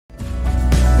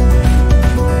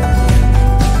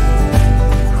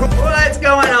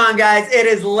on, guys? It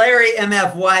is Larry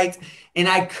MF White, and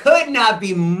I could not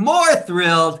be more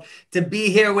thrilled to be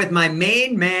here with my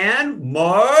main man,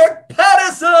 Mark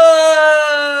Pattison.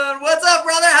 What's up,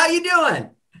 brother? How you doing?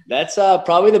 That's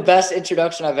probably the best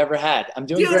introduction I've ever had. I'm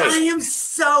doing great. I am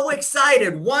so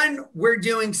excited. One, we're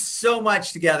doing so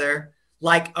much together,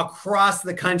 like across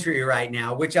the country right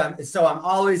now, I'm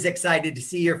always excited to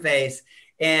see your face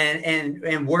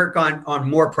and work on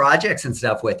more projects and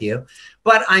stuff with you.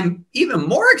 But I'm even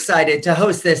more excited to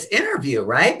host this interview,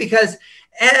 right? Because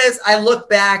as I look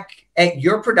back at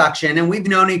your production, and we've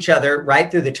known each other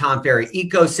right through the Tom Ferry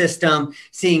ecosystem,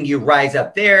 seeing you rise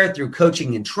up there through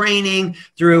coaching and training,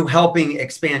 through helping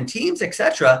expand teams,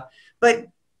 etc. But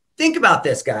think about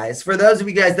this, guys. For those of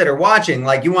you guys that are watching,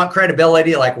 like you want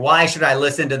credibility, like why should I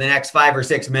listen to the next 5 or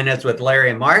 6 minutes with Larry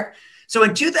and Mark? So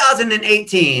in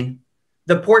 2018,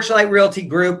 the Porchlight Realty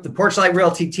Group, the Porchlight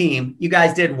Realty team, you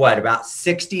guys did what, about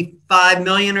 65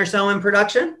 million or so in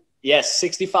production? Yes,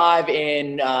 65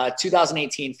 in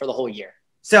 2018 for the whole year.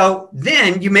 So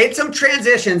then you made some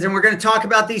transitions, and we're going to talk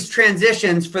about these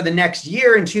transitions for the next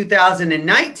year in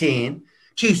 2019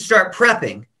 to start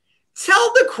prepping.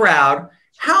 Tell the crowd,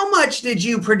 how much did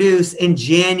you produce in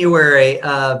January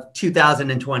of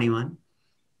 2021?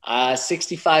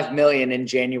 65 million in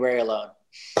January alone.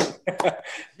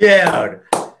 Yeah.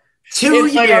 2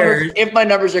 years. If my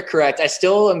numbers are correct, I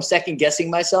still am second guessing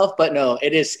myself, but no,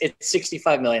 it's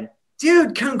 65 million.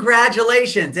 Dude,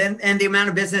 congratulations. And the amount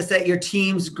of business that your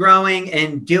team's growing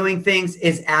and doing things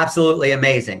is absolutely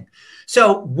amazing.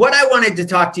 So what I wanted to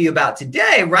talk to you about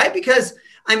today, right? Because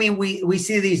I mean, we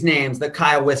see these names, the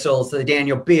Kyle Whistles, the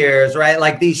Daniel Beers, right?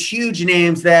 Like these huge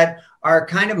names that are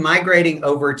kind of migrating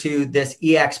over to this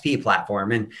EXP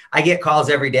platform. And I get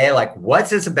calls every day like, what's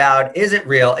this about? Is it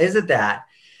real? Is it that?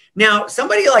 Now,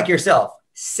 somebody like yourself,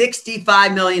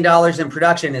 $65 million in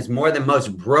production is more than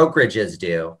most brokerages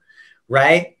do,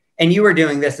 right? And you were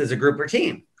doing this as a group or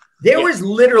team. There was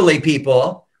literally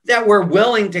people that were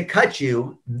willing to cut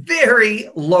you very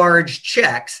large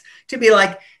checks to be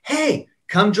like, hey,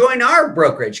 come join our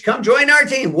brokerage. Come join our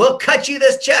team. We'll cut you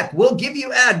this check. We'll give you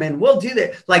admin. We'll do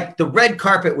that. Like the red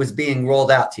carpet was being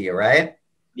rolled out to you, right?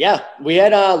 Yeah, we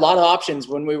had a lot of options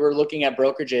when we were looking at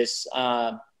brokerages.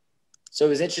 So it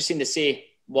was interesting to see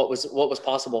what was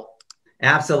possible.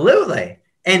 Absolutely.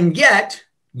 And yet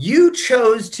you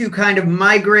chose to kind of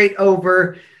migrate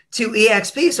over to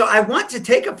EXP. So I want to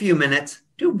take a few minutes.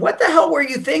 Dude, what the hell were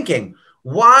you thinking?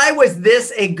 Why was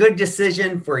this a good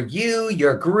decision for you,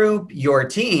 your group, your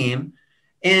team,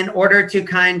 in order to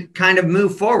kind of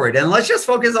move forward? And let's just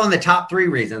focus on the top 3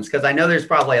 reasons, because I know there's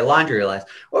probably a laundry list.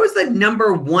 What was the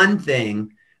number one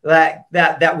thing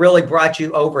that really brought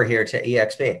you over here to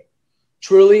EXP?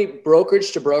 Truly,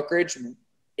 brokerage to brokerage,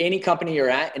 any company you're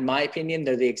at, in my opinion,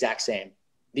 they're the exact same.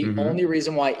 The only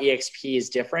reason why EXP is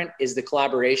different is the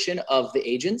collaboration of the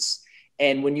agents.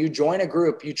 And when you join a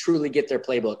group, you truly get their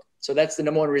playbook. So that's the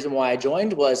number one reason why I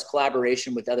joined, was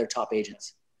collaboration with other top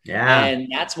agents. Yeah. And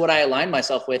that's what I aligned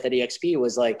myself with at EXP,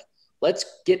 was like,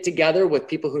 let's get together with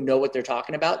people who know what they're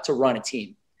talking about to run a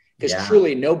team. Because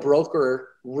truly no broker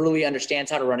really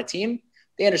understands how to run a team.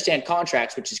 They understand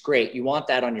contracts, which is great. You want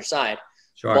that on your side.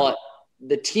 Sure. But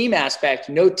the team aspect,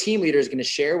 no team leader is going to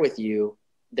share with you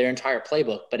their entire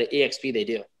playbook, but at EXP they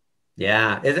do.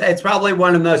 Yeah, it's probably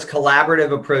one of the most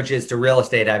collaborative approaches to real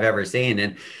estate I've ever seen.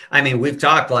 And I mean, we've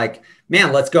talked like,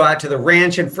 man, let's go out to the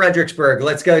ranch in Fredericksburg.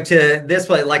 Let's go to this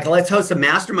place. Like, let's host a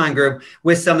mastermind group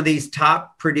with some of these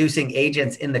top producing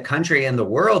agents in the country and the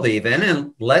world even.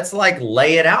 And let's like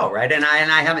lay it out, right? And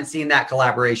I haven't seen that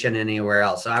collaboration anywhere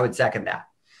else. So I would second that.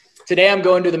 Today, I'm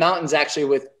going to the mountains actually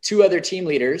with 2 other team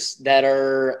leaders that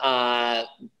are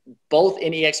both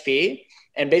in EXP.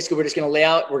 And basically, we're just going to lay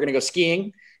out, we're going to go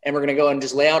skiing, and we're going to go and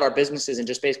just lay out our businesses and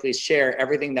just basically share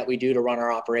everything that we do to run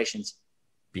our operations.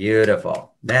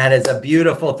 Beautiful. That is a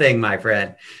beautiful thing, my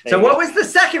friend. So what was the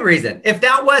second reason? If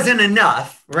that wasn't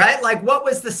enough, right? Like what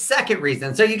was the second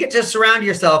reason? So you get to surround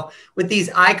yourself with these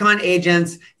icon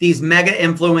agents, these mega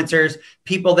influencers,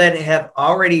 people that have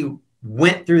already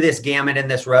went through this gamut in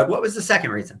this road. What was the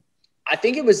second reason? I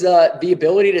think it was the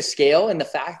ability to scale, and the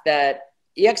fact that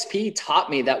EXP taught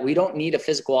me that we don't need a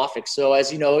physical office. So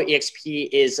as you know, EXP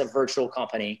is a virtual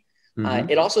company.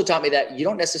 It also taught me that you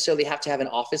don't necessarily have to have an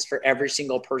office for every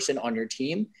single person on your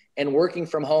team, and working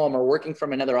from home or working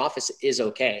from another office is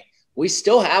okay. We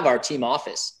still have our team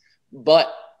office,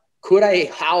 but could I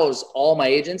house all my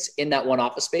agents in that one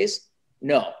office space?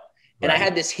 No. And I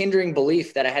had this hindering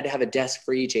belief that I had to have a desk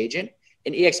for each agent.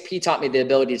 And EXP taught me the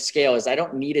ability to scale is I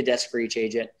don't need a desk for each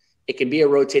agent. It can be a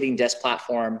rotating desk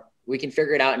platform. We can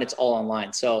figure it out, and it's all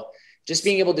online. So just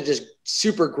being able to just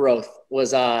super growth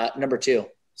was number 2.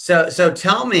 So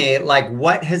tell me, like,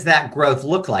 what has that growth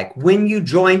looked like? When you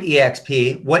joined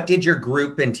EXP, what did your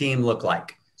group and team look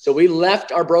like? So we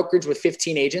left our brokerage with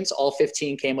 15 agents. All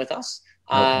 15 came with us.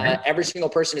 Okay. Every single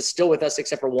person is still with us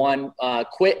except for one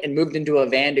quit and moved into a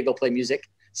van to go play music.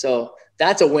 So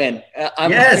that's a win.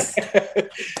 Yes.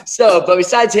 But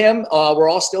besides him, we're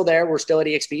all still there. We're still at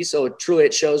EXP. So truly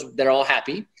it shows they're all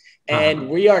happy. And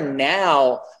we are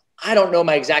now, I don't know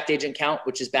my exact agent count,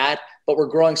 which is bad, but we're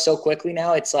growing so quickly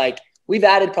now. It's like we've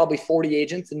added probably 40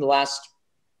 agents in the last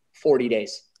 40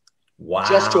 days. Wow.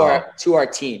 Just to our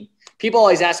team. People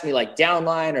always ask me like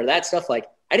downline or that stuff. Like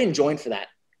I didn't join for that.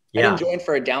 Yeah. I didn't join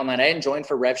for a downline. I didn't join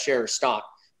for rev share or stock.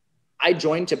 I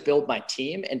joined to build my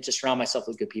team and to surround myself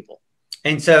with good people.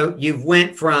 And so you've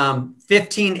went from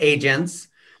 15 agents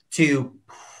to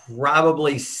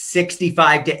probably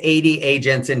 65 to 80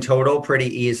 agents in total pretty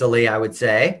easily, I would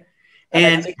say.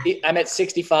 And I'm at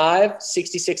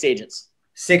 66 agents.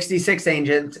 66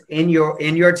 agents in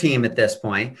your team at this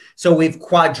point. So we've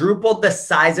quadrupled the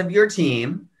size of your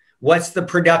team. What's the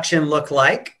production look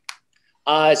like?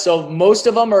 So most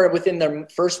of them are within their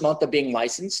first month of being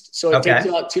licensed. So it takes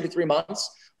about 2 to 3 months,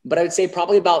 but I would say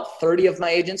probably about 30 of my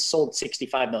agents sold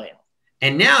 65 million.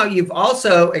 And now you've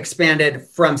also expanded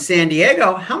from San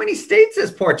Diego. How many states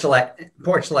is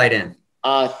Porchlight in?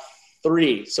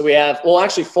 3. So we have, well,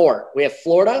 actually 4. We have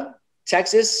Florida,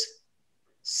 Texas,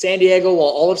 San Diego, well,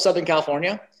 all of Southern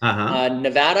California,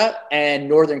 Nevada, and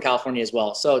Northern California as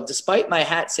well. So despite my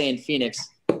hat saying Phoenix,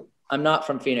 I'm not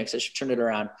from Phoenix. I should turn it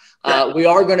around. We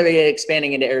are going to be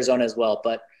expanding into Arizona as well.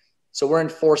 But so we're in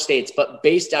 4 states, but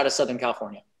based out of Southern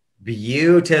California.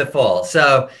 Beautiful.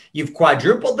 So you've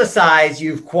quadrupled the size.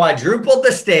 You've quadrupled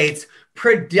the states.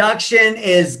 Production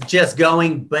is just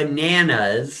going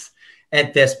bananas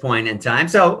at this point in time.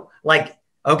 So like,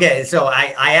 okay, so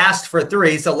I asked for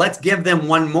 3. So let's give them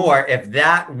one more. If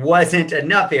that wasn't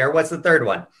enough here, what's the third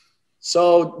one?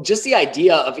 So just the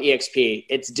idea of EXP,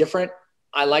 it's different.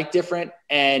 I like different.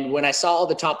 And when I saw all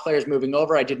the top players moving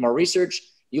over, I did more research.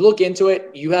 You look into it,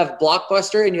 you have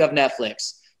Blockbuster and you have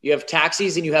Netflix. You have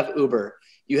taxis and you have Uber.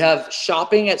 You have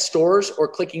shopping at stores or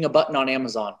clicking a button on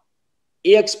Amazon.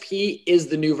 EXP is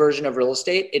the new version of real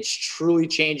estate. It's truly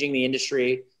changing the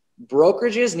industry.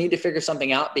 Brokerages need to figure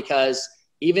something out because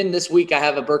even this week I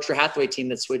have a Berkshire Hathaway team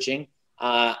that's switching.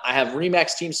 I have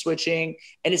Remax team switching.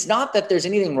 And it's not that there's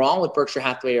anything wrong with Berkshire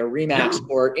Hathaway or Remax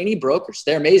or any brokers.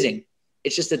 They're amazing.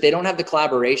 It's just that they don't have the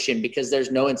collaboration because there's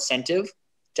no incentive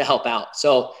to help out.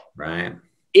 So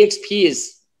EXP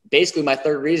is basically my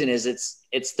third reason is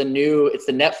it's the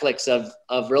Netflix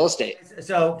of real estate.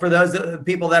 So for those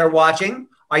people that are watching,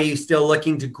 are you still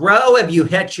looking to grow? Have you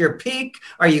hit your peak?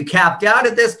 Are you capped out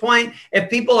at this point? If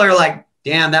people are like,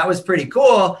 damn, that was pretty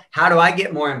cool. How do I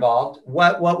get more involved?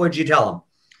 What would you tell them?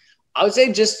 I would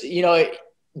say just,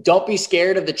 don't be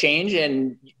scared of the change.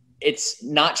 And it's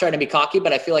not trying to be cocky,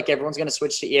 but I feel like everyone's going to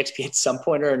switch to EXP at some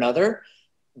point or another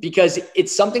because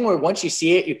it's something where once you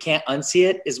see it, you can't unsee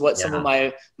it is what some of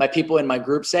my people in my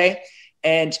group say.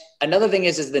 And another thing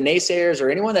is the naysayers or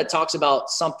anyone that talks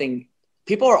about something,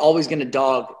 people are always going to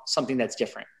dog something that's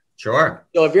different. Sure.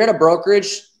 So if you're at a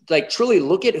brokerage, like truly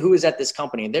look at who is at this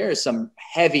company. There are some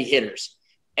heavy hitters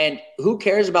and who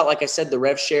cares about, like I said, the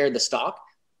rev share, the stock,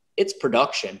 it's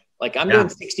production. Like I'm doing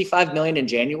 65 million in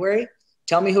January.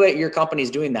 Tell me who at your company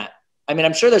is doing that. I mean,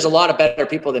 I'm sure there's a lot of better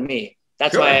people than me.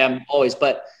 That's why I'm always,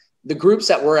 but the groups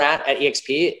that we're at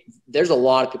EXP, there's a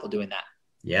lot of people doing that.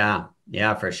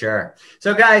 Yeah, for sure.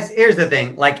 So guys, here's the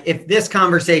thing. Like if this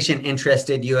conversation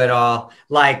interested you at all,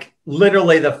 like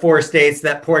literally the 4 states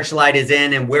that Porchlight is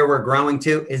in and where we're growing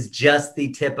to is just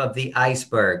the tip of the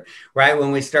iceberg, right?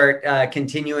 When we start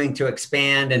continuing to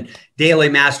expand and daily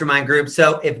mastermind groups.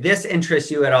 So if this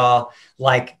interests you at all,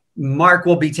 like Mark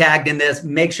will be tagged in this.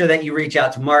 Make sure that you reach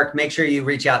out to Mark. Make sure you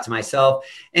reach out to myself.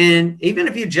 And even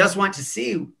if you just want to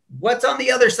see what's on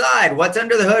the other side, what's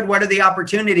under the hood, what are the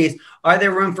opportunities? Are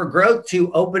there room for growth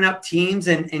to open up teams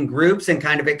and groups and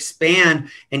kind of expand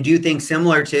and do things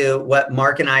similar to what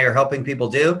Mark and I are helping people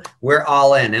do? We're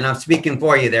all in. And I'm speaking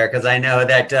for you there because I know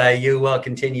that you will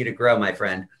continue to grow, my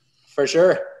friend. For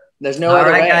sure. There's no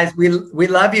other way. All right, guys, we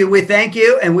love you. We thank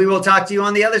you. And we will talk to you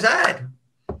on the other side.